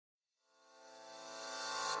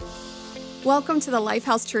Welcome to the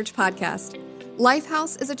Lifehouse Church podcast.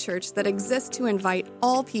 Lifehouse is a church that exists to invite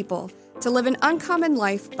all people to live an uncommon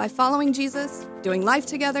life by following Jesus, doing life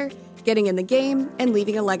together, getting in the game, and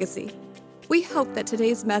leaving a legacy. We hope that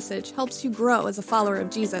today's message helps you grow as a follower of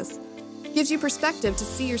Jesus, gives you perspective to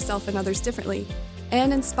see yourself and others differently,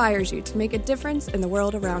 and inspires you to make a difference in the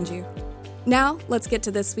world around you. Now, let's get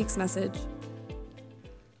to this week's message.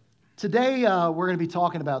 Today, we're going to be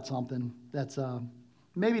talking about something that's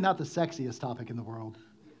maybe not the sexiest topic in the world,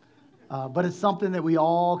 but it's something that we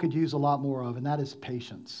all could use a lot more of, and that is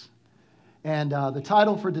patience. And the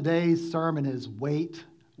title for today's sermon is Wait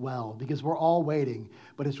Well, because we're all waiting,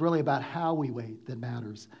 but it's really about how we wait that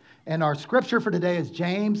matters. And our scripture for today is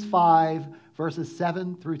James 5, verses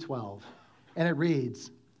 7 through 12. And it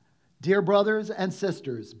reads, "Dear brothers and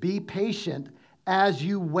sisters, be patient as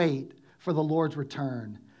you wait for the Lord's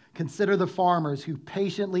return. Consider the farmers who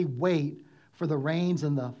patiently wait for the rains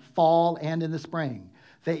in the fall and in the spring.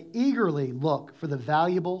 They eagerly look for the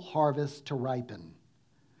valuable harvest to ripen.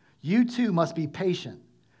 You too must be patient.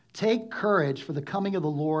 Take courage, for the coming of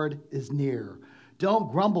the Lord is near.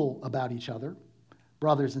 Don't grumble about each other,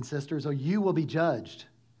 brothers and sisters, or you will be judged.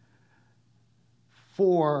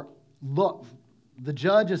 For look, the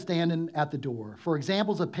judge is standing at the door. For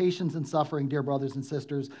examples of patience and suffering, dear brothers and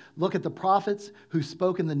sisters, look at the prophets who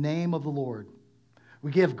spoke in the name of the Lord. We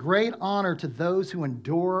give great honor to those who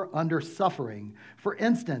endure under suffering. For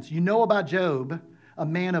instance, you know about Job, a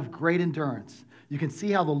man of great endurance. You can see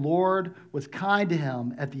how the Lord was kind to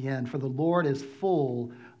him at the end, for the Lord is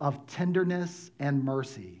full of tenderness and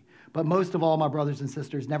mercy. But most of all, my brothers and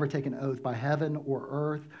sisters, never take an oath by heaven or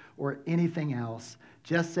earth or anything else.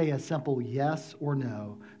 Just say a simple yes or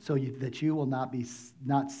no, so that you will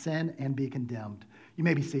not sin and be condemned." You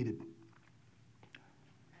may be seated.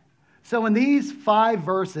 So in these 5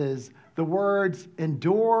 verses, the words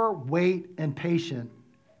endure, wait, and patient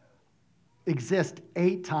exist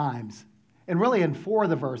 8 times. And really in 4 of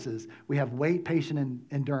the verses, we have wait, patient, and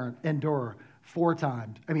endure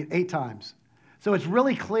 8 times. So it's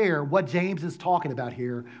really clear what James is talking about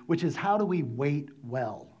here, which is how do we wait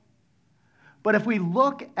well? But if we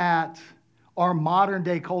look at our modern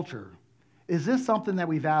day culture, is this something that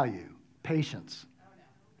we value? Patience.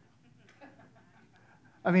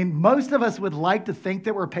 I mean, most of us would like to think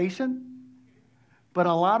that we're patient, but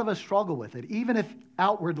a lot of us struggle with it. Even if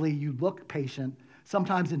outwardly you look patient,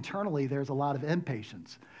 sometimes internally there's a lot of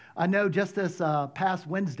impatience. I know just this past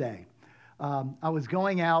Wednesday, I was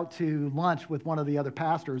going out to lunch with one of the other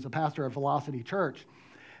pastors, a pastor at Velocity Church,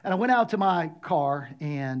 and I went out to my car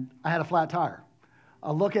and I had a flat tire.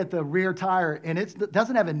 I look at the rear tire and it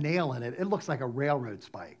doesn't have a nail in it. It looks like a railroad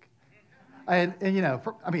spike. And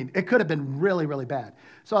it could have been really, really bad.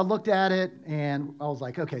 So I looked at it and I was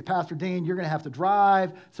like, okay, Pastor Dean, you're going to have to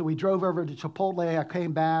drive. So we drove over to Chipotle. I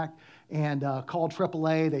came back and called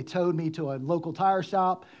AAA. They towed me to a local tire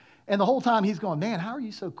shop. And the whole time he's going, man, how are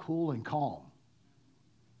you so cool and calm?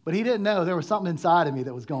 But he didn't know there was something inside of me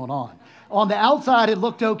that was going on. On the outside, it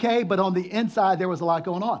looked okay, but on the inside, there was a lot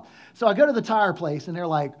going on. So I go to the tire place, and they're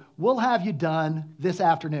like, we'll have you done this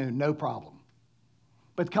afternoon, no problem.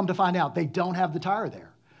 But come to find out, they don't have the tire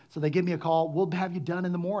there. So they give me a call, we'll have you done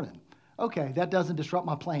in the morning. Okay, that doesn't disrupt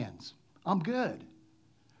my plans. I'm good.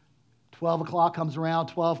 12 o'clock comes around,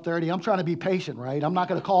 12:30. I'm trying to be patient, right? I'm not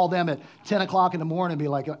going to call them at 10 o'clock in the morning and be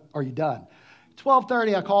like, are you done?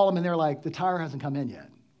 12:30, I call them, and they're like, the tire hasn't come in yet.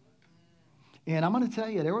 And I'm going to tell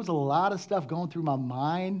you, there was a lot of stuff going through my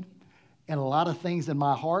mind and a lot of things in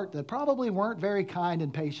my heart that probably weren't very kind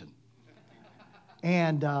and patient.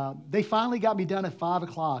 And they finally got me done at 5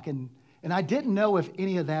 o'clock. And I didn't know if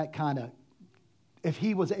any of that if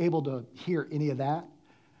he was able to hear any of that.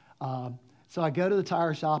 So I go to the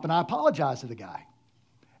tire shop and I apologize to the guy.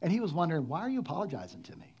 And he was wondering, why are you apologizing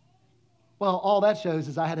to me? Well, all that shows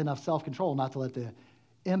is I had enough self-control not to let the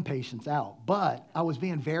impatience out. But I was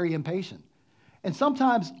being very impatient. And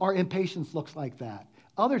sometimes our impatience looks like that.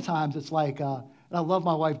 Other times it's like, and I love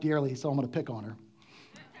my wife dearly, so I'm going to pick on her.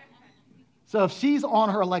 So if she's on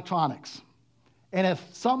her electronics, and if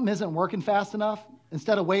something isn't working fast enough,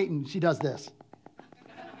 instead of waiting, she does this.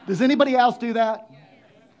 Does anybody else do that?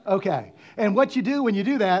 Okay. And what you do when you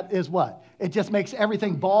do that is what? It just makes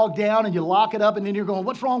everything bogged down, and you lock it up, and then you're going,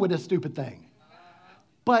 what's wrong with this stupid thing?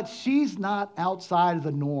 But she's not outside of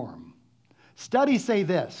the norm. Studies say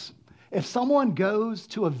this. If someone goes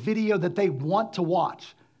to a video that they want to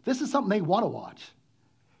watch, this is something they want to watch.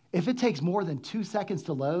 If it takes more than 2 seconds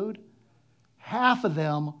to load, half of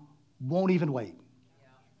them won't even wait.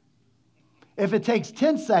 If it takes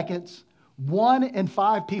 10 seconds, 1 in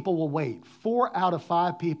 5 people will wait. 4 out of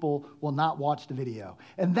 5 people will not watch the video.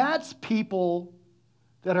 And that's people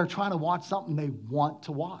that are trying to watch something they want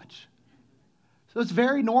to watch. So it's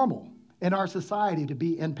very normal in our society to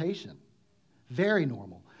be impatient. Very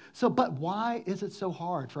normal. So, but why is it so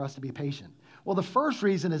hard for us to be patient? Well, the first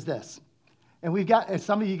reason is this. And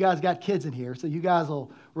some of you guys got kids in here, so you guys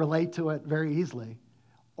will relate to it very easily.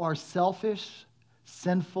 Our selfish,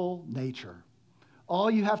 sinful nature.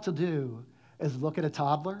 All you have to do is look at a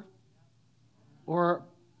toddler or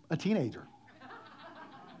a teenager.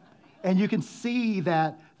 And you can see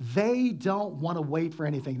that they don't want to wait for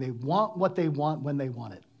anything. They want what they want when they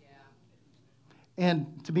want it. Yeah.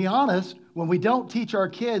 And to be honest, when we don't teach our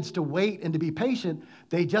kids to wait and to be patient,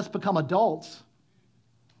 they just become adults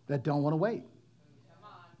that don't want to wait.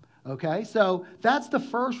 Okay, so that's the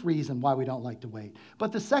first reason why we don't like to wait.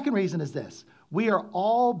 But the second reason is this. We are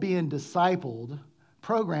all being discipled,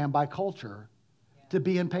 programmed by culture to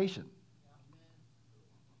be impatient.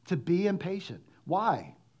 To be impatient.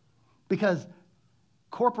 Why? Because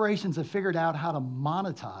corporations have figured out how to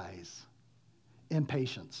monetize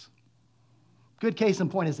impatience. Good case in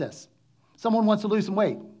point is this. Someone wants to lose some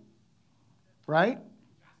weight, right?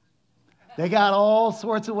 They got all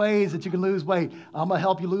sorts of ways that you can lose weight. I'm going to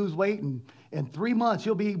help you lose weight, and in 3 months,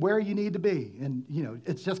 you'll be where you need to be. And,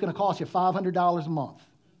 it's just going to cost you $500 a month.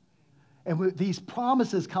 And these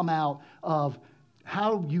promises come out of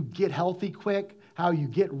how you get healthy quick, how you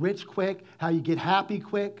get rich quick, how you get happy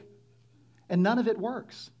quick. And none of it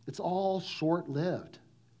works. It's all short-lived.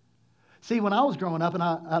 See, when I was growing up, and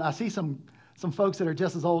I see some folks that are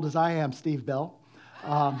just as old as I am, Steve Bell.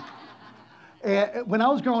 And when I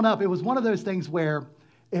was growing up, it was one of those things where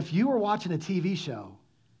if you were watching a TV show,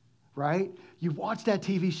 right, you watched that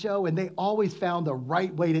TV show and they always found the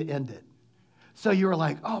right way to end it. So you were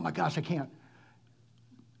like, oh my gosh, I can't.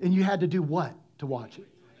 And you had to do what to watch it?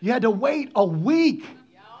 You had to wait a week.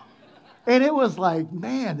 And it was like,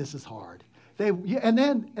 man, this is hard. And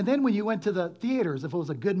then when you went to the theaters, if it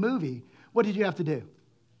was a good movie, what did you have to do?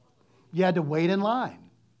 You had to wait in line.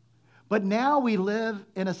 But now we live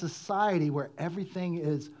in a society where everything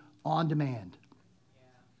is on demand.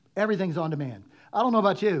 Everything's on demand. I don't know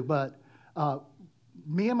about you, but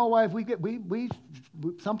me and my wife, we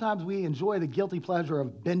sometimes we enjoy the guilty pleasure of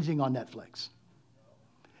binging on Netflix.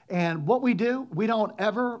 And what we do, we don't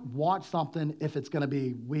ever watch something if it's going to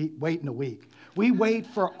be waiting a week. We wait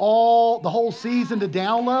for the whole season to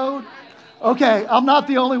download. Okay, I'm not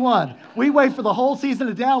the only one. We wait for the whole season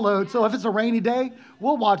to download, so if it's a rainy day,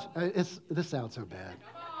 we'll watch. This sounds so bad.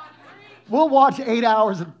 We'll watch 8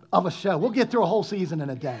 hours of a show. We'll get through a whole season in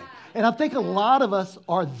a day. And I think a lot of us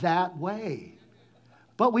are that way.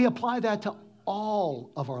 But we apply that to all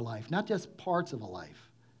of our life, not just parts of a life.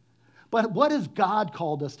 But what has God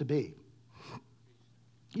called us to be?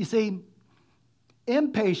 You see,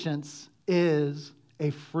 impatience is a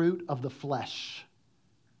fruit of the flesh.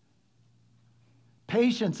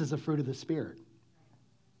 Patience is a fruit of the Spirit.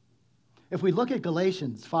 If we look at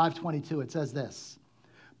Galatians 5:22, it says this,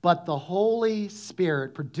 but the Holy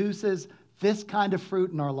Spirit produces this kind of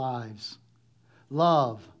fruit in our lives: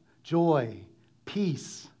 love, joy,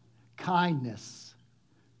 peace, kindness,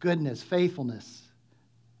 goodness, faithfulness.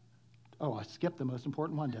 Oh, I skipped the most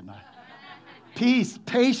important one, didn't I? Peace,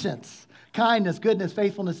 patience, kindness, goodness,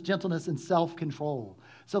 faithfulness, gentleness, and self-control.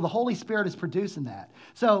 So the Holy Spirit is producing that.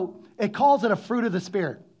 So it calls it a fruit of the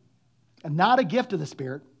Spirit and not a gift of the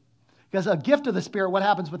Spirit. Because a gift of the Spirit, what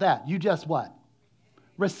happens with that? You just what?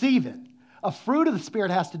 Receive it. A fruit of the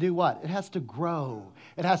Spirit has to do what? It has to grow.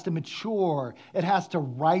 It has to mature. It has to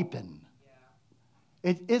ripen.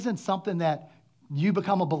 Yeah. It isn't something that you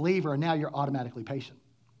become a believer and now you're automatically patient.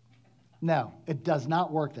 No, it does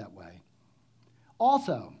not work that way.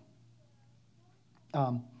 Also,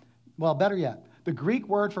 better yet, the Greek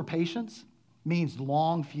word for patience means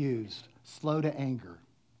long-fused, slow to anger.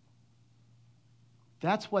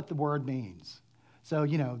 That's what the word means. So,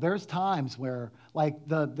 there's times where, like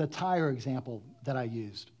the tire example that I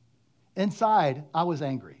used, inside, I was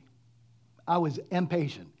angry. I was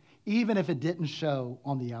impatient, even if it didn't show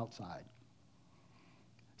on the outside.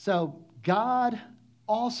 So, God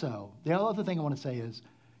also, the other thing I want to say is,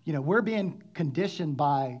 we're being conditioned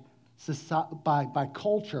by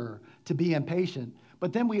culture to be impatient,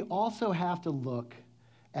 but then we also have to look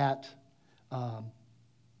at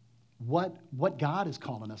what God is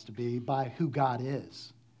calling us to be by who God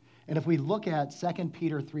is. And if we look at 2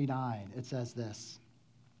 Peter 3:9, it says this: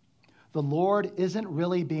 the Lord isn't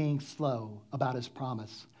really being slow about his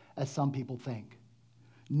promise, as some people think.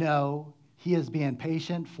 No, he is being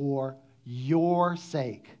patient for your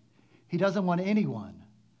sake. He doesn't want anyone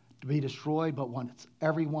to be destroyed, but wants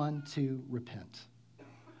everyone to repent.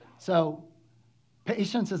 So,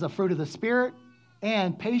 patience is a fruit of the Spirit,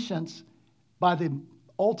 and patience, by the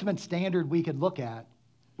ultimate standard we could look at,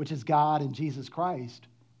 which is God and Jesus Christ,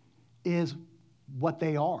 is what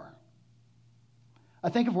they are. I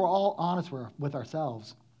think if we're all honest with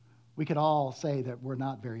ourselves, we could all say that we're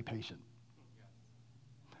not very patient.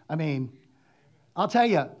 I mean, I'll tell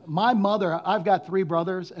you, my mother, I've got 3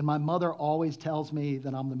 brothers, and my mother always tells me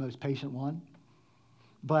that I'm the most patient one.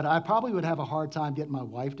 But I probably would have a hard time getting my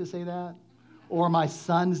wife to say that, or my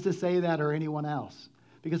sons to say that, or anyone else.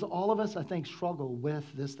 Because all of us, I think, struggle with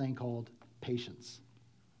this thing called patience.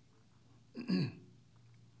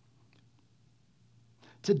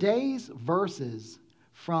 Today's verses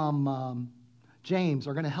from James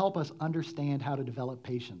are going to help us understand how to develop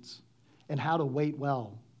patience and how to wait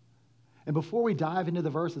well. And before we dive into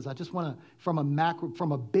the verses, I just want to,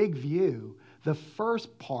 from a big view, the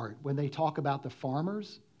first part, when they talk about the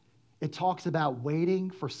farmers, it talks about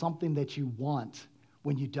waiting for something that you want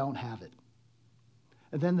when you don't have it.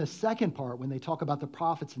 And then the second part, when they talk about the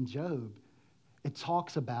prophets in Job, it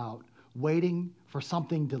talks about waiting for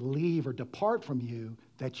something to leave or depart from you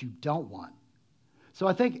that you don't want. So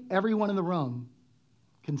I think everyone in the room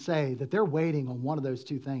can say that they're waiting on one of those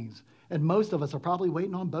 2 things. And most of us are probably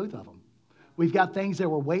waiting on both of them. We've got things that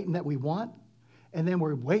we're waiting that we want, and then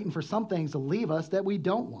we're waiting for some things to leave us that we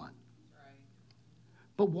don't want. Right.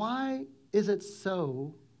 But why is it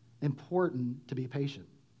so important to be patient?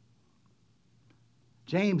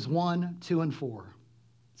 James 1, 2, and 4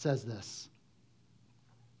 says this.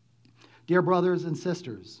 Dear brothers and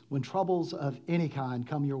sisters, when troubles of any kind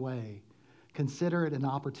come your way, consider it an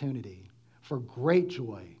opportunity for great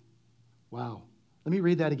joy. Wow. Let me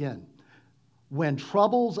read that again. When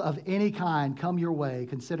troubles of any kind come your way,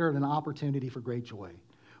 consider it an opportunity for great joy.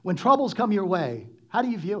 When troubles come your way, how do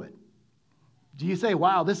you view it? Do you say,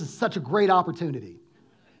 wow, this is such a great opportunity?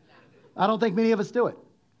 I don't think many of us do it.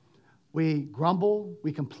 We grumble,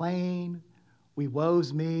 we complain, we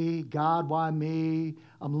woes me, God, why me?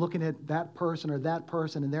 I'm looking at that person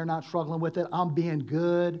and they're not struggling with it. I'm being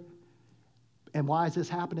good. And why is this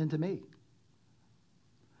happening to me?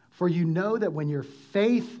 For you know that when your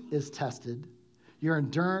faith is tested, your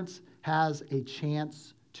endurance has a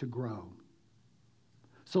chance to grow.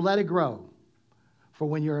 So let it grow. For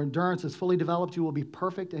when your endurance is fully developed, you will be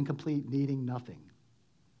perfect and complete, needing nothing.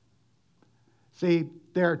 See,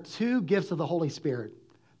 there are 2 gifts of the Holy Spirit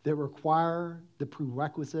that require the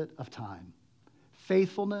prerequisite of time: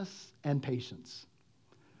 faithfulness and patience.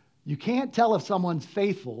 You can't tell if someone's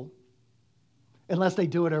faithful unless they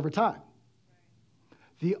do it over time.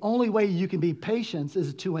 The only way you can be patient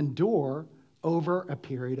is to endure over a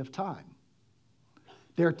period of time.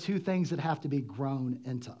 There are 2 things that have to be grown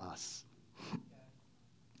into us.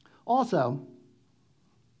 Also,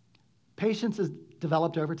 patience is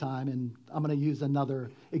developed over time, and I'm going to use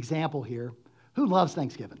another example here. Who loves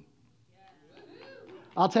Thanksgiving?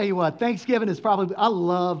 I'll tell you what, Thanksgiving is probably, I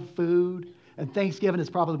love food, and Thanksgiving is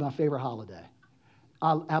probably my favorite holiday.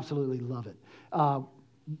 I absolutely love it.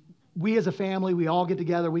 We as a family, we all get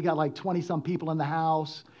together. We got like 20-some people in the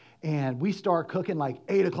house, and we start cooking like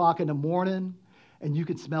 8 o'clock in the morning, and you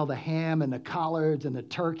can smell the ham and the collards and the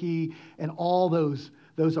turkey, and all those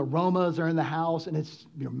aromas are in the house, and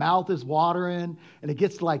your mouth is watering, and it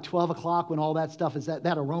gets to like 12 o'clock when all that stuff is,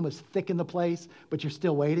 that aroma's thick in the place, but you're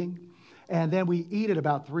still waiting. And then we eat at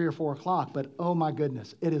about 3 or 4 o'clock, but oh my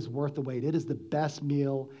goodness, it is worth the wait. It is the best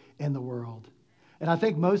meal in the world. And I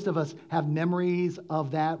think most of us have memories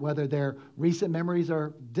of that, whether they're recent memories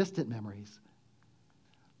or distant memories.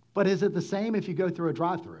 But is it the same if you go through a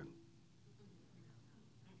drive-thru?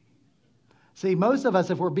 See, most of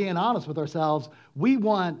us, if we're being honest with ourselves, we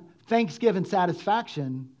want Thanksgiving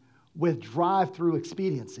satisfaction with drive-thru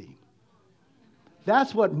expediency.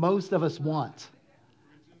 That's what most of us want.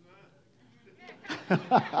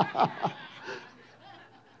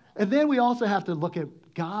 And then we also have to look at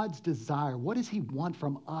God's desire. What does He want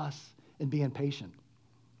from us in being patient?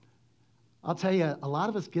 I'll tell you, a lot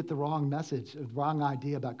of us get the wrong message, the wrong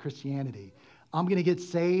idea about Christianity. I'm going to get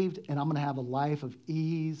saved, and I'm going to have a life of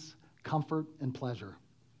ease, comfort, and pleasure.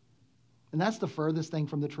 And that's the furthest thing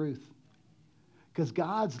from the truth. Because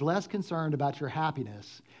God's less concerned about your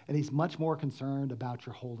happiness, and He's much more concerned about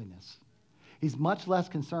your holiness. He's much less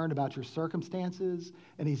concerned about your circumstances,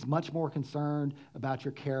 and He's much more concerned about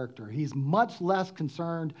your character. He's much less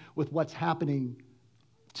concerned with what's happening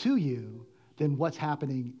to you than what's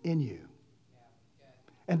happening in you.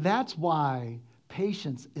 And that's why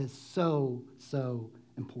patience is so, so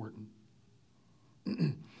important.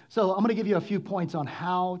 So I'm going to give you a few points on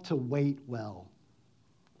how to wait well.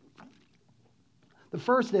 The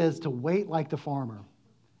first is to wait like the farmer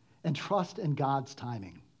and trust in God's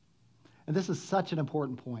timing. And this is such an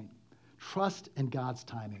important point. Trust in God's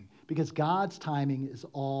timing, because God's timing is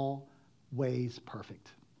always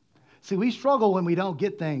perfect. See, we struggle when we don't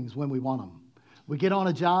get things when we want them. We get on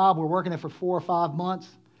a job, we're working it for 4 or 5 months,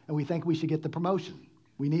 and we think we should get the promotion.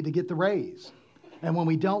 We need to get the raise. And when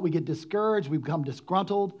we don't, we get discouraged, we become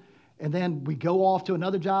disgruntled, and then we go off to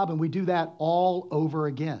another job, and we do that all over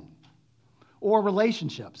again. Or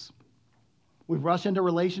relationships. We rush into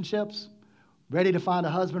relationships, ready to find a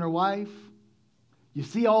husband or wife. You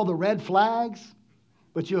see all the red flags,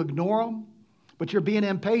 but you ignore them. But you're being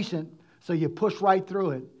impatient, so you push right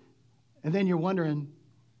through it. And then you're wondering,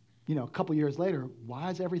 a couple years later,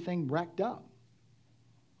 why is everything wrecked up?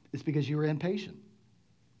 It's because you were impatient.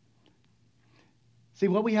 See,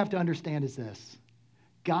 what we have to understand is this.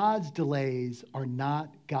 God's delays are not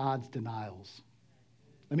God's denials.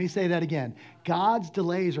 Let me say that again. God's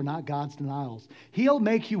delays are not God's denials. He'll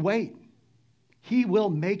make you wait. He will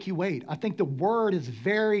make you wait. I think the word is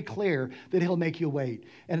very clear that he'll make you wait.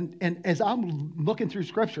 And as I'm looking through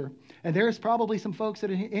Scripture, and there's probably some folks that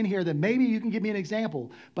are in here that maybe you can give me an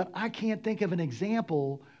example, but I can't think of an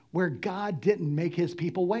example where God didn't make his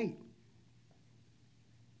people wait.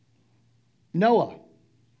 Noah,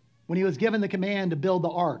 when he was given the command to build the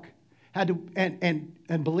ark, had to,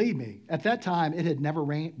 and believe me, at that time it had never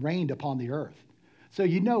rained upon the earth. So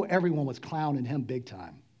everyone was clowning him big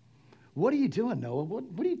time. What are you doing, Noah? What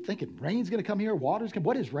are you thinking? Rain's going to come here? Water's going to...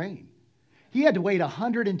 What is rain? He had to wait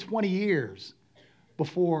 120 years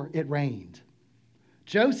before it rained.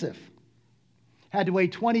 Joseph had to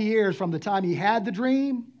wait 20 years from the time he had the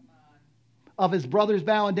dream of his brothers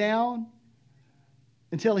bowing down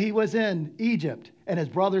until he was in Egypt and his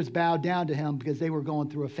brothers bowed down to him because they were going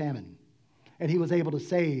through a famine. And he was able to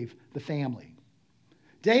save the family.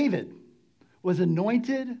 David was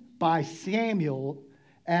anointed by Samuel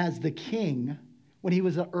as the king when he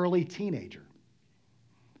was an early teenager.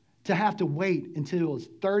 To have to wait until he was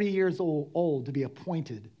 30 years old to be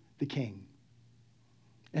appointed the king.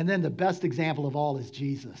 And then the best example of all is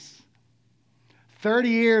Jesus. 30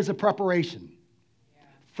 years of preparation.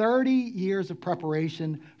 30 years of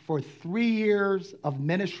preparation for 3 years of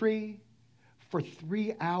ministry, for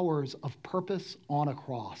 3 hours of purpose on a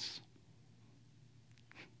cross.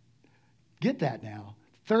 Get that now.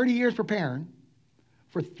 30 years preparing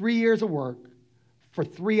for 3 years of work, for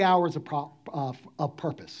 3 hours of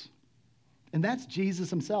purpose. And that's Jesus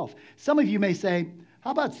himself. Some of you may say,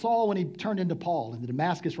 how about Saul when he turned into Paul in the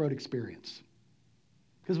Damascus Road experience?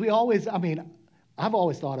 Because I've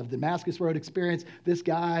always thought of the Damascus Road experience, this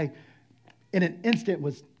guy in an instant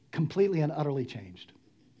was completely and utterly changed.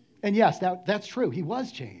 And yes, that's true. He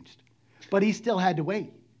was changed. But he still had to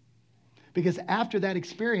wait. Because after that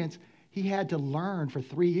experience, he had to learn for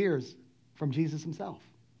 3 years from Jesus himself.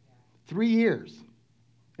 3 years.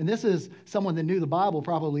 And this is someone that knew the Bible,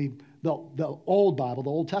 probably the old Bible, the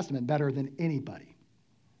Old Testament, better than anybody.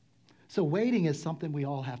 So waiting is something we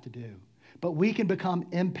all have to do. But we can become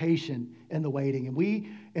impatient in the waiting.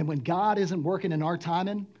 And when God isn't working in our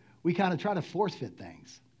timing, we kind of try to force fit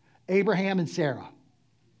things. Abraham and Sarah.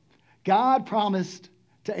 God promised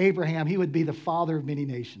to Abraham he would be the father of many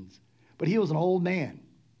nations. But he was an old man.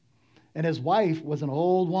 And his wife was an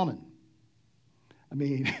old woman.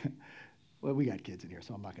 Well, we got kids in here,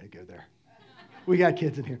 so I'm not going to go there. We got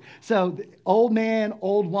kids in here. So, old man,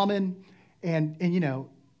 old woman, and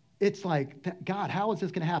it's like, God, how is this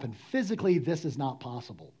going to happen? Physically, this is not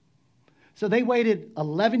possible. So they waited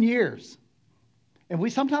 11 years. And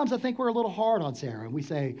I think we're a little hard on Sarah, and we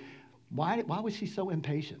say, why was she so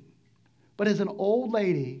impatient? But as an old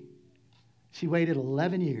lady, she waited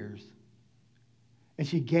 11 years, and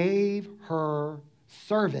she gave her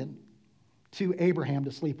servant to Abraham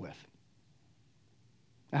to sleep with.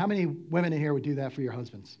 Now, how many women in here would do that for your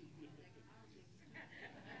husbands?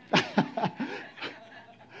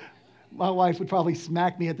 My wife would probably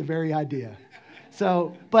smack me at the very idea.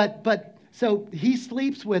 So he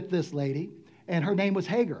sleeps with this lady, and her name was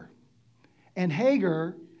Hagar. And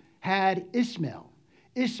Hagar had Ishmael.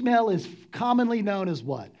 Ishmael is commonly known as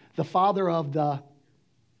what? The father of the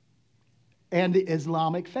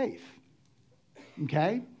Islamic faith.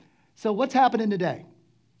 Okay? So what's happening today?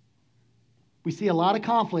 We see a lot of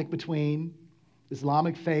conflict between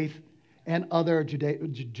Islamic faith and other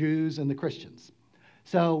Jews and the Christians.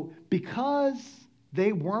 So because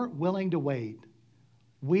they weren't willing to wait,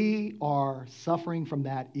 we are suffering from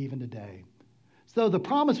that even today. So the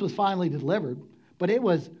promise was finally delivered, but it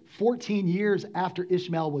was 14 years after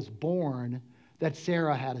Ishmael was born that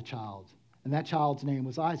Sarah had a child, and that child's name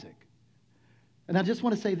was Isaac. And I just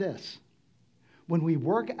want to say this. When we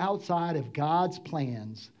work outside of God's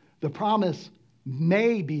plans, the promise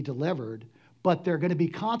may be delivered, but there are going to be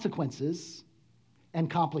consequences and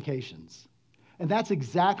complications. And that's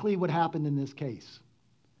exactly what happened in this case.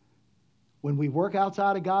 When we work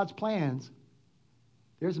outside of God's plans,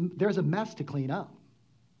 there's a mess to clean up.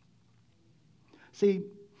 See,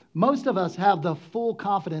 most of us have the full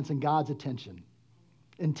confidence in God's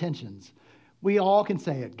intentions. We all can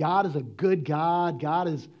say it. God is a good God.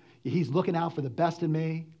 He's looking out for the best in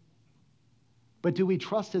me. But do we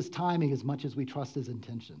trust his timing as much as we trust his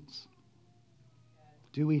intentions?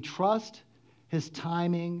 Do we trust his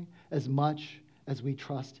timing as much as we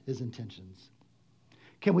trust his intentions?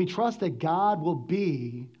 Can we trust that God will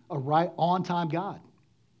be a right on-time God?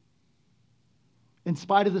 In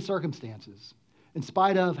spite of the circumstances, in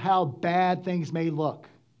spite of how bad things may look,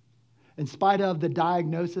 in spite of the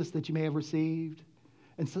diagnosis that you may have received,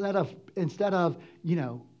 instead of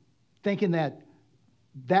thinking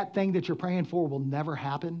that thing that you're praying for will never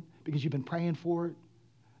happen because you've been praying for it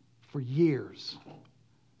for years.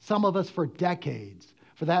 Some of us for decades,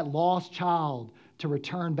 for that lost child to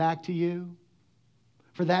return back to you,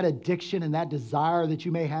 for that addiction and that desire that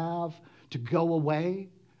you may have to go away.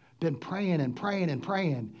 Been praying and praying and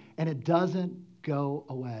praying, and it doesn't go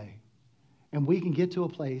away. And we can get to a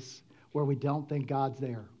place where we don't think God's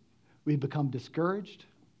there. We become discouraged,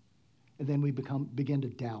 and then we begin to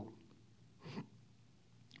doubt.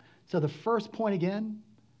 So the first point again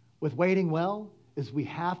with waiting well is we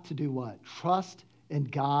have to do what? Trust in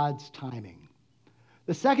God's timing.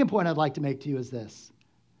 The second point I'd like to make to you is this.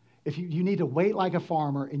 If you need to wait like a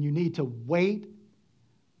farmer, and you need to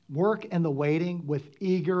work in the waiting with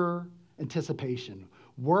eager anticipation.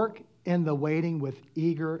 Work in the waiting with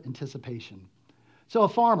eager anticipation. So a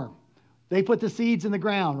farmer, they put the seeds in the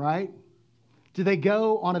ground, right? Do they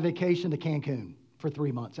go on a vacation to Cancun for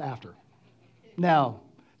 3 months after? No,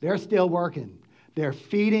 they're still working. They're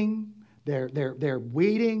feeding, they're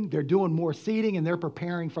weeding, they're doing more seeding, and they're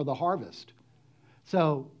preparing for the harvest.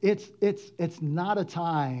 So it's not a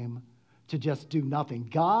time to just do nothing.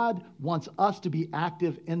 God wants us to be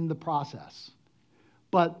active in the process.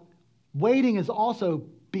 But waiting is also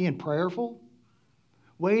being prayerful.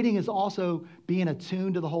 Waiting is also being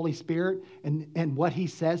attuned to the Holy Spirit and what he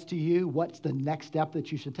says to you, what's the next step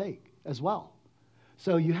that you should take as well.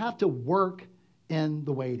 So you have to work in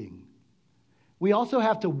the waiting. We also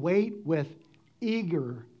have to wait with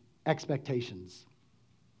eager expectations.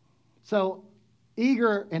 So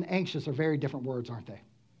eager and anxious are very different words, aren't they?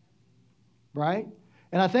 Right?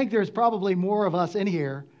 And I think there's probably more of us in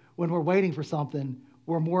here when we're waiting for something,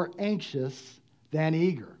 we're more anxious than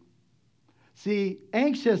eager. See,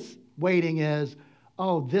 anxious waiting is,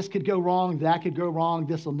 oh, this could go wrong, that could go wrong,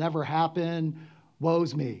 this will never happen,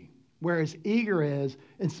 woe's me. Whereas eager is,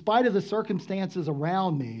 in spite of the circumstances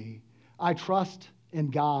around me, I trust in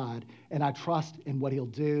God and I trust in what he'll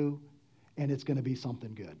do, and it's going to be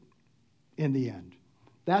something good in the end.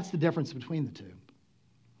 That's the difference between the two.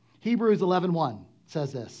 Hebrews 11:1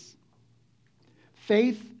 says this.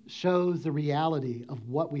 Faith shows the reality of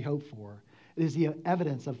what we hope for. It is the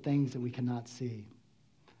evidence of things that we cannot see.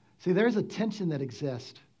 See, there's a tension that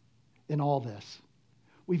exists in all this.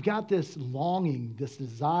 We've got this longing, this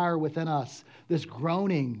desire within us, this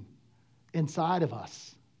groaning inside of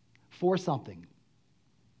us for something.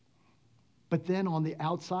 But then on the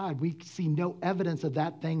outside, we see no evidence of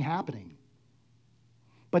that thing happening.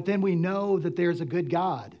 But then we know that there's a good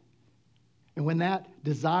God. And when that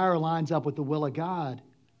desire lines up with the will of God,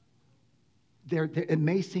 it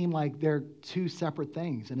may seem like they're two separate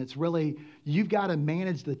things. And it's really, you've got to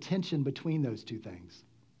manage the tension between those two things.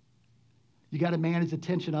 You got to manage the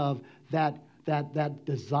tension of that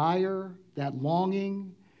desire, that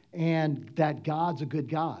longing, and that God's a good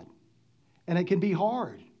God. And it can be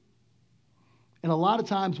hard. And a lot of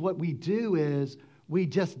times what we do is we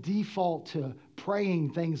just default to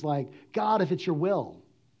praying things like, God, if it's your will.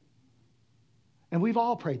 And we've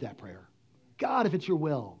all prayed that prayer. God, if it's your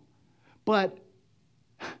will. But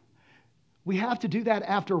we have to do that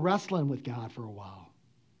after wrestling with God for a while.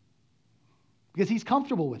 Because he's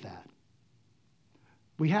comfortable with that.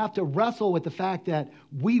 We have to wrestle with the fact that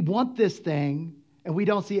we want this thing and we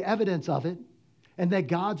don't see evidence of it, and that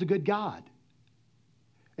God's a good God.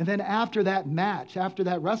 And then after that match, after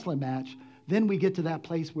that wrestling match, then we get to that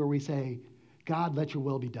place where we say, God, let your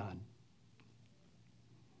will be done.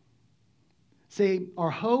 See,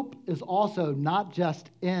 our hope is also not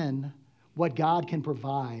just in what God can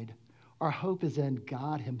provide. Our hope is in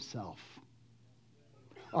God himself.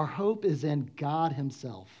 Our hope is in God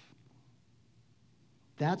himself.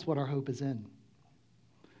 That's what our hope is in.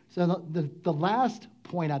 So the last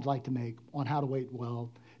point I'd like to make on how to wait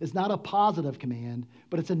well is not a positive command,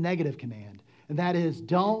 but it's a negative command. And that is,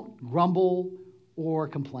 don't grumble or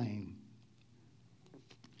complain.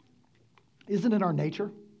 Isn't it our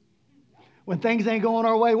nature? When things ain't going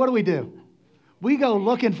our way, what do? We go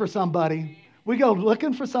looking for somebody. We go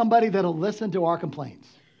looking for somebody that'll listen to our complaints.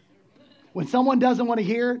 When someone doesn't want to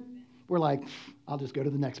hear it, we're like, I'll just go to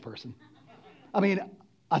the next person. I mean,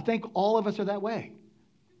 I think all of us are that way.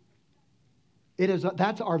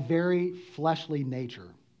 That's our very fleshly nature.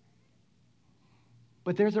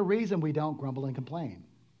 But there's a reason we don't grumble and complain.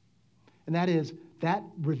 And that is, that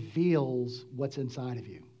reveals what's inside of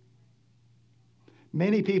you.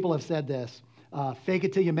 Many people have said this, fake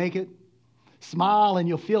it till you make it. Smile and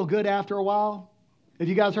you'll feel good after a while. Have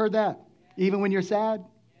you guys heard that? Even when you're sad?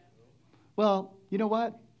 Well, you know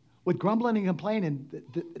what? With grumbling and complaining,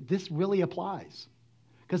 this really applies.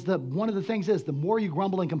 Because one of the things is, the more you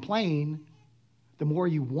grumble and complain, the more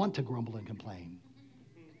you want to grumble and complain.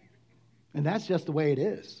 And that's just the way it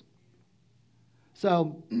is.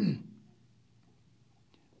 So, an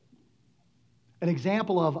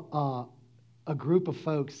example of a group of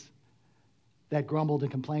folks that grumbled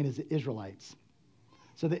and complained is the Israelites.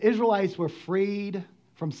 So the Israelites were freed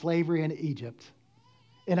from slavery in Egypt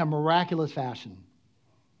in a miraculous fashion.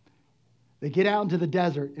 They get out into the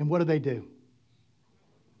desert, and what do?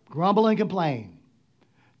 Grumble and complain.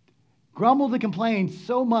 Grumbled and complained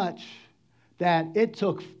so much that it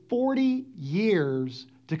took 40 years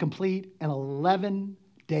to complete an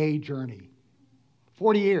 11-day journey.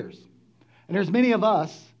 40 years. And there's many of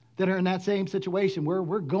us that are in that same situation where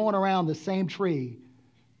we're going around the same tree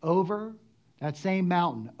over that same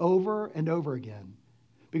mountain over and over again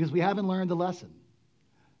because we haven't learned the lesson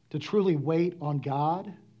to truly wait on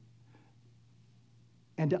God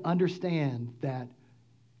and to understand that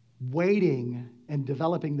waiting and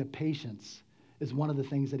developing the patience is one of the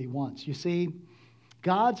things that he wants. You see,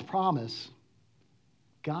 God's promise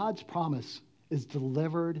is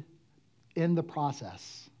delivered in the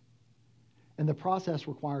process. And the process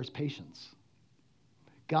requires patience.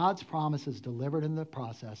 God's promise is delivered in the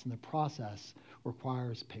process, and the process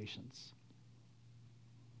requires patience.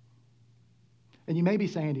 And you may be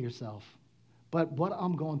saying to yourself, but what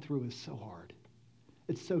I'm going through is so hard.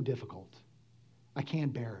 It's so difficult. I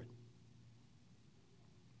can't bear it.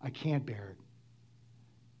 I can't bear it.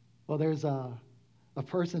 Well, there's a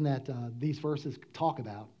person that these verses talk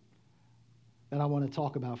about that I want to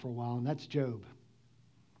talk about for a while, and that's Job.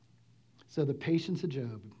 So the patience of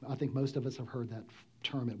Job, I think most of us have heard that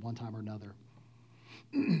term at one time or another.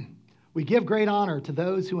 We give great honor to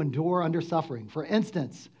those who endure under suffering. For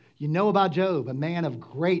instance, you know about Job, a man of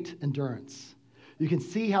great endurance. You can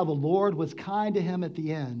see how the Lord was kind to him at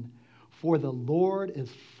the end, for the Lord is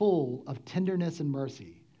full of tenderness and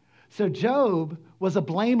mercy. So Job was a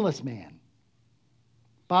blameless man.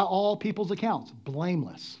 By all people's accounts,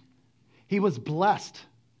 blameless. He was blessed.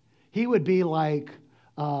 He would be like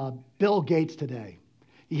Bill Gates today.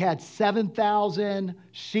 He had 7,000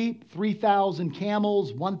 sheep, 3,000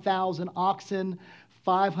 camels, 1,000 oxen,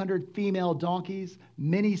 500 female donkeys,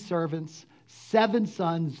 many servants, 7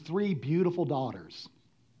 sons, 3 beautiful daughters.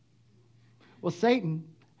 Well, Satan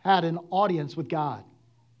had an audience with God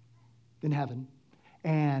in heaven.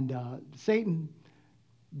 And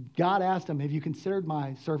God asked him, have you considered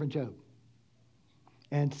my servant Job?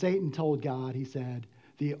 And Satan told God, he said,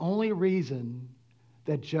 the only reason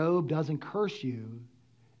that Job doesn't curse you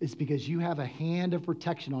is because you have a hand of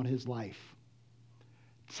protection on his life.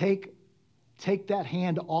 Take that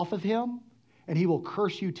hand off of him, and he will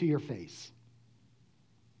curse you to your face.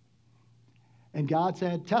 And God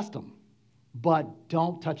said, test him, but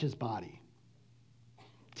don't touch his body.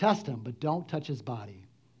 Test him, but don't touch his body.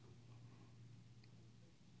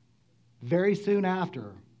 Very soon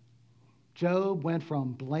after, Job went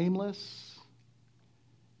from blameless,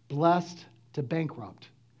 blessed, to bankrupt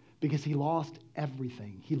because he lost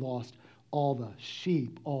everything. He lost all the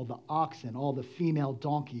sheep, all the oxen, all the female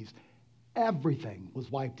donkeys. Everything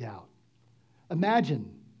was wiped out.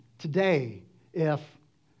 Imagine today if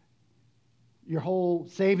your whole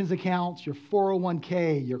savings accounts, your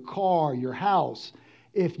 401k, your car, your house,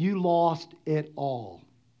 if you lost it all.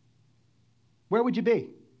 Where would you be?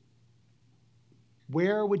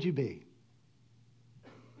 Where would you be?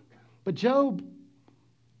 But Job,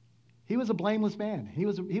 he was a blameless man. He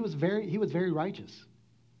was very righteous.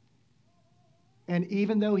 And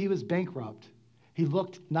even though he was bankrupt, he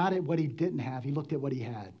looked not at what he didn't have, he looked at what he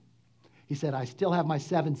had. He said, I still have my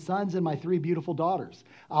 7 sons and my 3 beautiful daughters.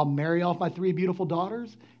 I'll marry off my 3 beautiful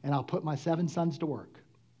daughters, and I'll put my 7 sons to work.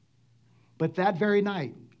 But that very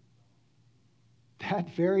night, that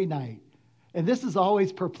very night, and this has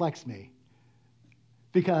always perplexed me,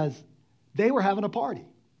 because they were having a party.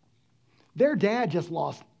 Their dad just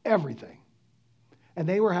lost everything. And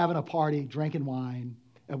they were having a party, drinking wine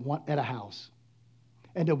at a house.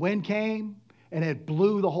 And the wind came, and it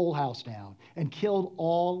blew the whole house down and killed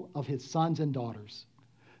all of his sons and daughters.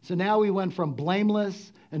 So now he went from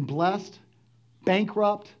blameless and blessed,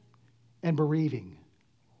 bankrupt, and bereaving,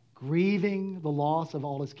 grieving the loss of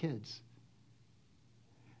all his kids.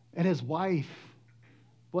 And his wife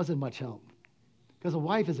wasn't much help, because a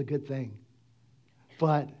wife is a good thing.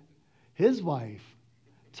 But his wife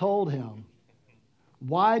told him,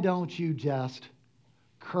 why don't you just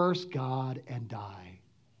curse God and die?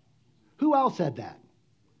 Who else said that?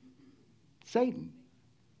 Satan.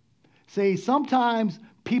 See, sometimes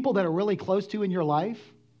people that are really close to you in your life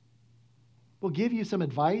will give you some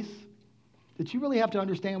advice that you really have to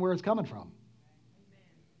understand where it's coming from.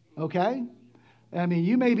 Okay? I mean,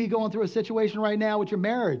 you may be going through a situation right now with your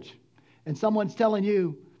marriage, and someone's telling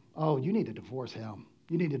you, oh, you need to divorce him.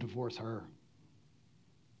 You need to divorce her.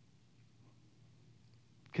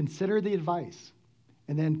 Consider the advice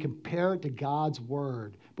and then compare it to God's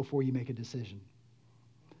word before you make a decision.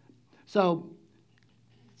 So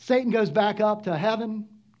Satan goes back up to heaven,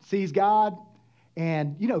 sees God,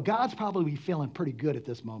 and, God's probably feeling pretty good at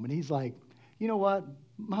this moment. He's like, you know what?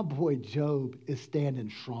 My boy Job is standing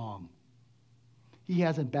strong. He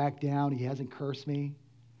hasn't backed down. He hasn't cursed me.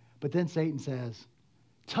 But then Satan says,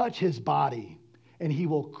 touch his body, and he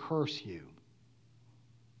will curse you.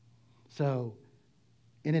 So,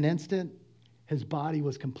 in an instant, his body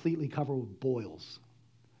was completely covered with boils,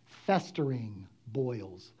 festering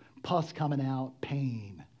boils, pus coming out,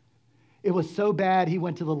 pain. It was so bad, he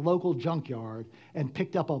went to the local junkyard and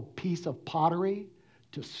picked up a piece of pottery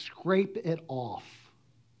to scrape it off.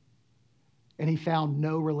 And he found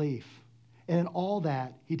no relief. And in all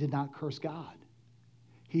that, he did not curse God.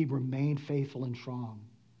 He remained faithful and strong.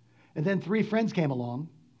 And then 3 friends came along.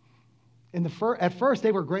 And at first,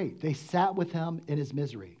 they were great. They sat with him in his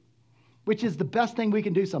misery, which is the best thing we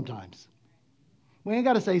can do sometimes. We ain't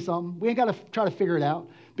got to say something. We ain't got to try to figure it out.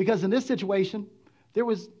 Because in this situation, there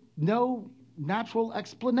was no natural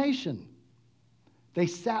explanation. They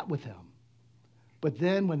sat with him. But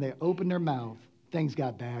then when they opened their mouth, things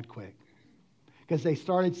got bad quick. Because they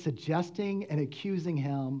started suggesting and accusing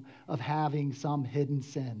him of having some hidden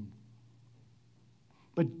sin.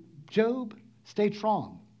 But Job stayed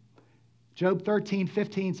strong. Job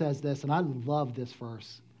 13:15 says this, and I love this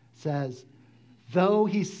verse. It says, though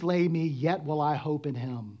he slay me, yet will I hope in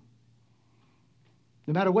him.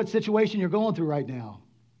 No matter what situation you're going through right now,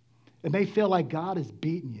 it may feel like God is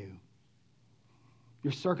beating you.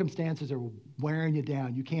 Your circumstances are wearing you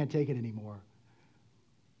down. You can't take it anymore.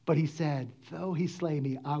 But he said, though he slay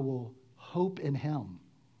me, I will hope in him.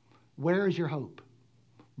 Where is your hope?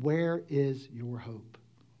 Where is your hope?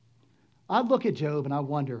 I look at Job and I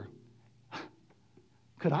wonder,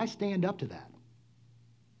 could I stand up to that?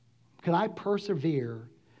 Could I persevere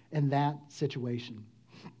in that situation?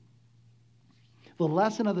 The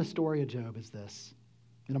lesson of the story of Job is this,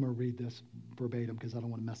 and I'm going to read this verbatim because I don't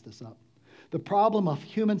want to mess this up. The problem of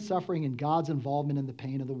human suffering and God's involvement in the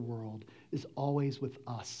pain of the world is always with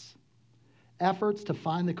us. Efforts to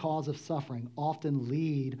find the cause of suffering often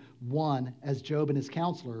lead one, as Job and his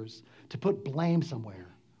counselors, to put blame somewhere.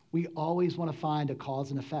 We always want to find a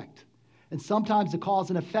cause and effect. And sometimes the cause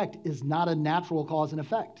and effect is not a natural cause and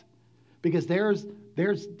effect, because there's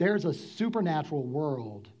a supernatural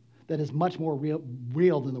world that is much more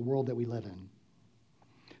real than the world that we live in.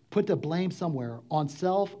 Put the blame somewhere, on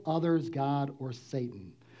self, others, God, or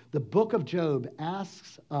Satan. The book of Job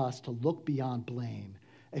asks us to look beyond blame,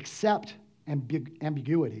 accept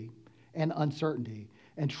ambiguity and uncertainty,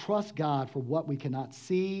 and trust God for what we cannot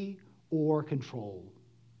see or control.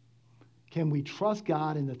 Can we trust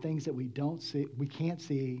God in the things that we can't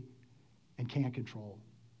see and can't control?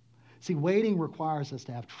 See, waiting requires us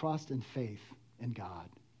to have trust and faith in God.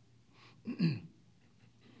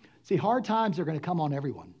 See, hard times are going to come on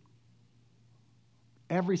everyone.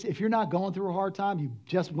 If you're not going through a hard time, you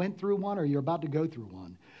just went through one or you're about to go through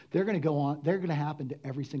one, they're going to happen to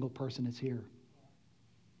every single person that's here.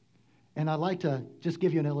 And I'd like to just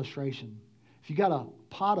give you an illustration. If you got a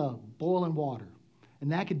pot of boiling water,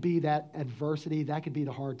 and that could be that adversity, that could be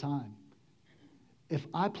the hard time. If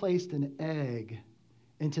I placed an egg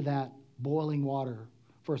into that boiling water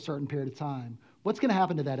for a certain period of time, what's going to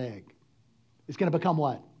happen to that egg? It's going to become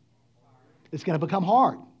what? It's going to become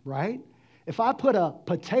hard, right? If I put a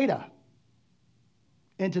potato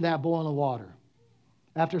into that boiling water,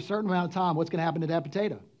 after a certain amount of time, what's going to happen to that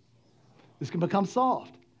potato? It's going to become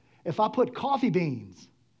soft. If I put coffee beans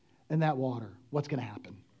in that water, what's going to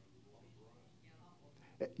happen?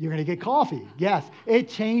 You're going to get coffee. Yes, it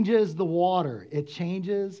changes the water. It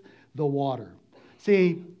changes the water.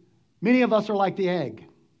 See, many of us are like the egg,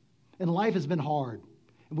 and life has been hard,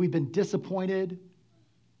 and we've been disappointed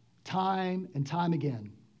time and time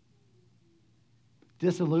again,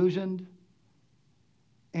 disillusioned,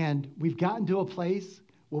 and we've gotten to a place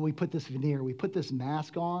where we put this veneer, we put this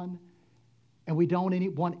mask on, and we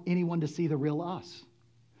don't want anyone to see the real us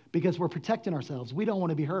because we're protecting ourselves. We don't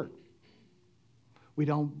want to be hurt.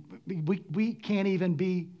 We can't even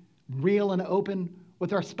be real and open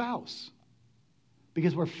with our spouse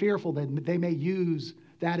because we're fearful that they may use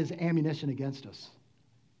that as ammunition against us.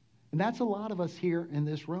 And that's a lot of us here in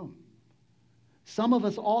this room. Some of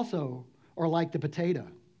us also are like the potato,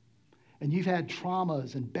 and you've had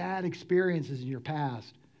traumas and bad experiences in your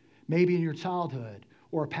past, maybe in your childhood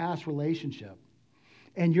or a past relationship.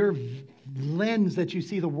 And your lens that you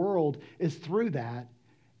see the world is through that.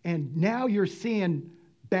 And now you're seeing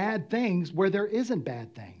bad things where there isn't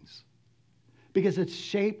bad things because it's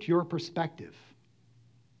shaped your perspective.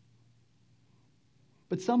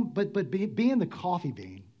 But being the coffee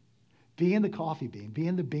bean, being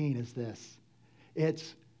the bean is this.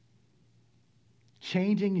 It's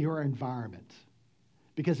changing your environment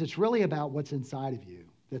because it's really about what's inside of you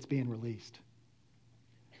that's being released.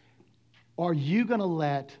 Are you going to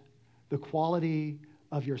let the quality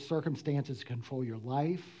of your circumstances control your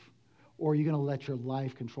life, or are you going to let your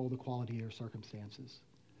life control the quality of your circumstances?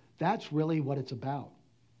 That's really what it's about.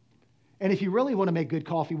 And if you really want to make good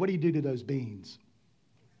coffee, what do you do to those beans?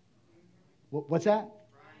 What's that?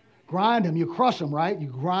 Grind them. You crush them, right? You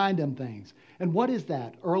grind them things. And what is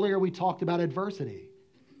that? Earlier we talked about adversity.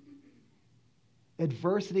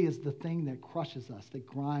 Adversity is the thing that crushes us, that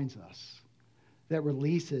grinds us, that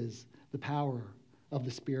releases the power of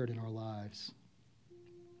the Spirit in our lives.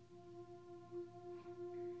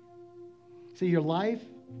 See, your life,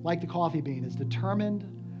 like the coffee bean, is determined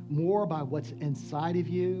more by what's inside of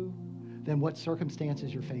you than what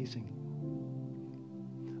circumstances you're facing.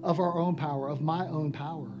 Of our own power, of my own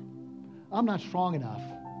power. I'm not strong enough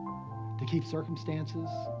to keep circumstances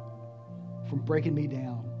from breaking me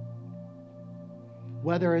down.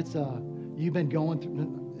 Whether it's you've been going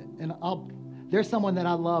through, and there's someone that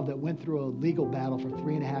I love that went through a legal battle for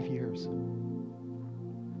 3.5 years.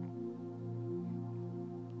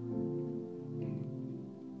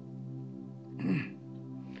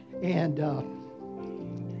 And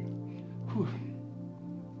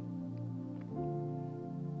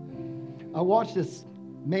I watched this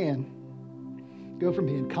man go from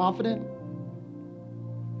being confident,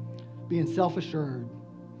 being self-assured,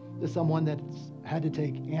 to someone that's had to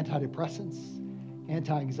take antidepressants,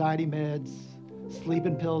 anti-anxiety meds,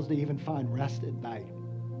 sleeping pills to even find rest at night.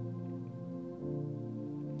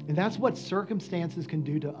 And that's what circumstances can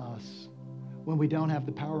do to us when we don't have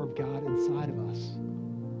the power of God inside of us.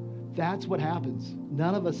 That's what happens.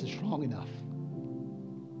 None of us is strong enough.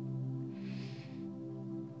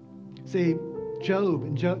 See, Job,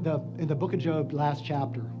 in the book of Job, in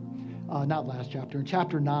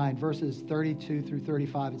chapter 9, verses 32 through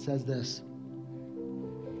 35, it says this: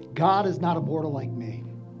 God is not a mortal like me,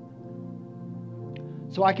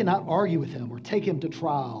 so I cannot argue with him or take him to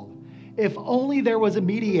trial. If only there was a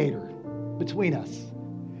mediator between us.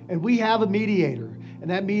 And we have a mediator, and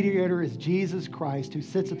that mediator is Jesus Christ, who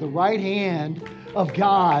sits at the right hand of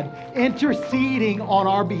God, interceding on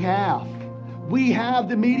our behalf. We have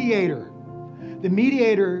the mediator. The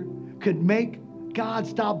mediator could make God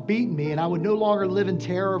stop beating me, and I would no longer live in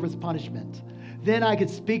terror of his punishment. Then I could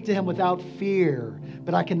speak to him without fear,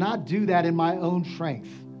 but I cannot do that in my own strength.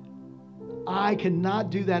 I cannot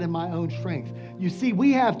do that in my own strength. You see,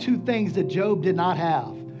 we have two things that Job did not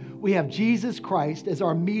have. We have Jesus Christ as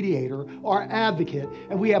our mediator, our advocate,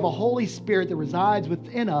 and we have a Holy Spirit that resides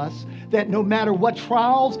within us that no matter what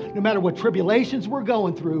trials, no matter what tribulations we're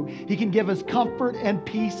going through, he can give us comfort and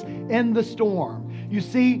peace in the storm. You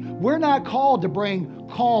see, we're not called to bring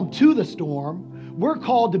calm to the storm. We're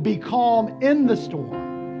called to be calm in the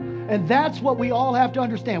storm. And that's what we all have to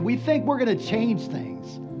understand. We think we're going to change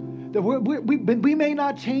things. That we may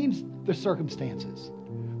not change the circumstances.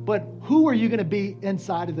 But who are you going to be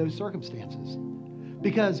inside of those circumstances?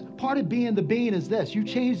 Because part of being the bean is this. You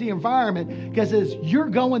change the environment because as you're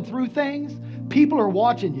going through things, people are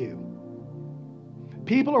watching you.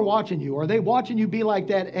 People are watching you. Are they watching you be like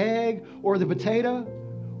that egg or the potato?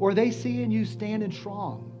 Or are they seeing you standing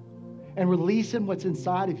strong and releasing what's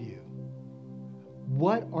inside of you?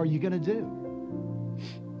 What are you going to do?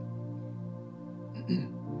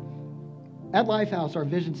 At Lifehouse, our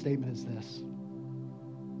vision statement is this.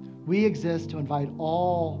 We exist to invite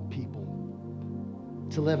all people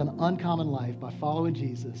to live an uncommon life by following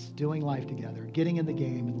Jesus, doing life together, getting in the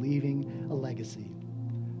game, and leaving a legacy.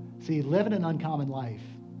 See, living an uncommon life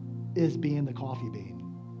is being the coffee bean.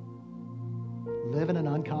 Living an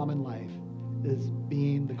uncommon life is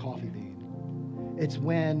being the coffee bean. It's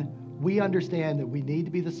when we understand that we need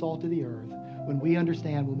to be the salt of the earth, when we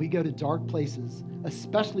understand when we go to dark places,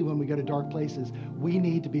 especially when we go to dark places, we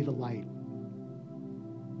need to be the light.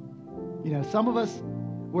 You know, some of us,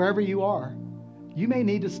 wherever you are, you may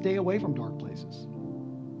need to stay away from dark places.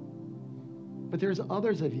 But there's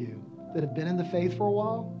others of you that have been in the faith for a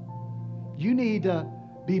while. You need to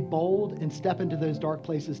be bold and step into those dark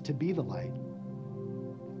places to be the light.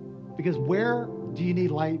 Because where do you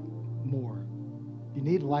need light more? You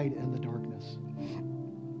need light in the darkness.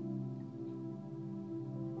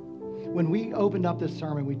 When we opened up this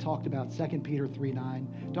sermon, we talked about 2 Peter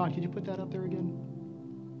 3:9. Don, could you put that up there again?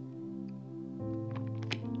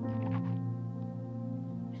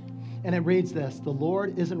 And it reads this: the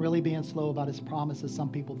Lord isn't really being slow about his promise as some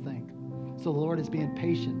people think. So the Lord is being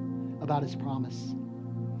patient about his promise.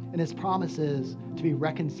 And his promise is to be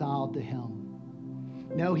reconciled to him.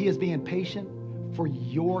 No, he is being patient for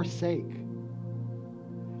your sake.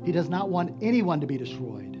 He does not want anyone to be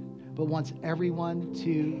destroyed, but wants everyone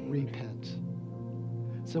to repent.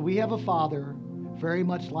 So we have a father very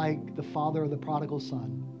much like the father of the prodigal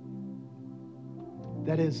son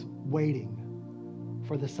that is waiting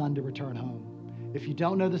for the son to return home. If you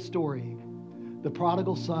don't know the story, the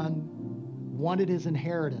prodigal son wanted his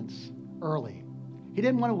inheritance early. He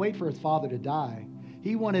didn't want to wait for his father to die.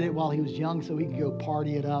 He wanted it while he was young so he could go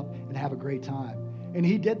party it up and have a great time. And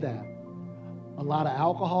he did that. A lot of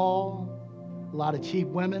alcohol, a lot of cheap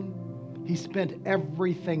women. He spent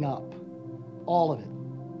everything up. All of it.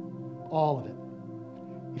 All of it.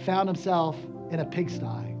 He found himself in a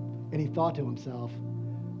pigsty, and he thought to himself,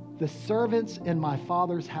 the servants in my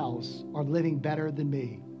father's house are living better than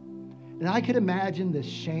me. And I could imagine the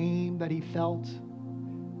shame that he felt.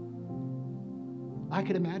 I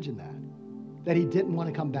could imagine that he didn't want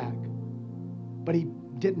to come back. But he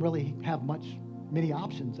didn't really have many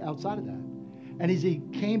options outside of that. And as he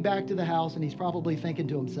came back to the house, and he's probably thinking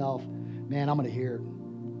to himself, man, I'm going to hear it.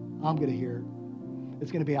 I'm going to hear it.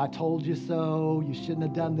 It's going to be, I told you so. You shouldn't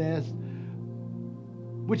have done this.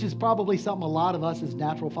 Which is probably something a lot of us as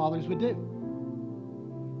natural fathers would do.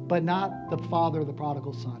 But not the father of the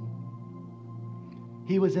prodigal son.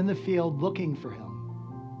 He was in the field looking for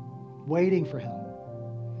him, waiting for him.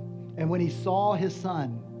 And when he saw his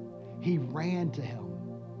son, he ran to him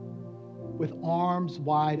with arms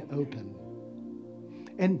wide open.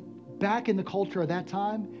 And back in the culture of that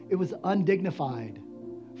time, it was undignified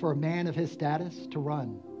for a man of his status to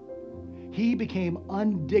run. He became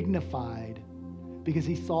undignified because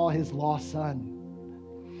he saw his lost son.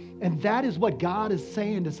 And that is what God is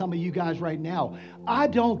saying to some of you guys right now. I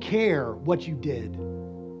don't care what you did.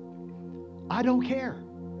 I don't care.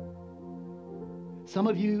 Some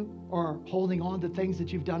of you are holding on to things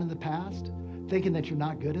that you've done in the past, thinking that you're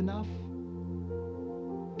not good enough.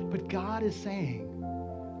 But God is saying,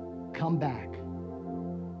 come back.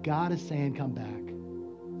 God is saying, come back.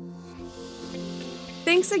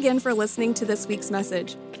 Thanks again for listening to this week's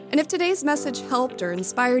message. And if today's message helped or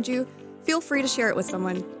inspired you, feel free to share it with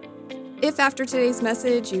someone. If after today's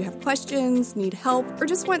message you have questions, need help, or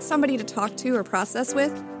just want somebody to talk to or process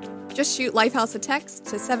with, just shoot Lifehouse a text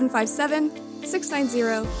to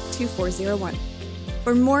 757-690-2401.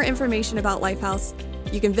 For more information about Lifehouse,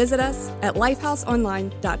 you can visit us at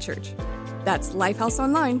lifehouseonline.church. That's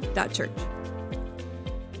lifehouseonline.church.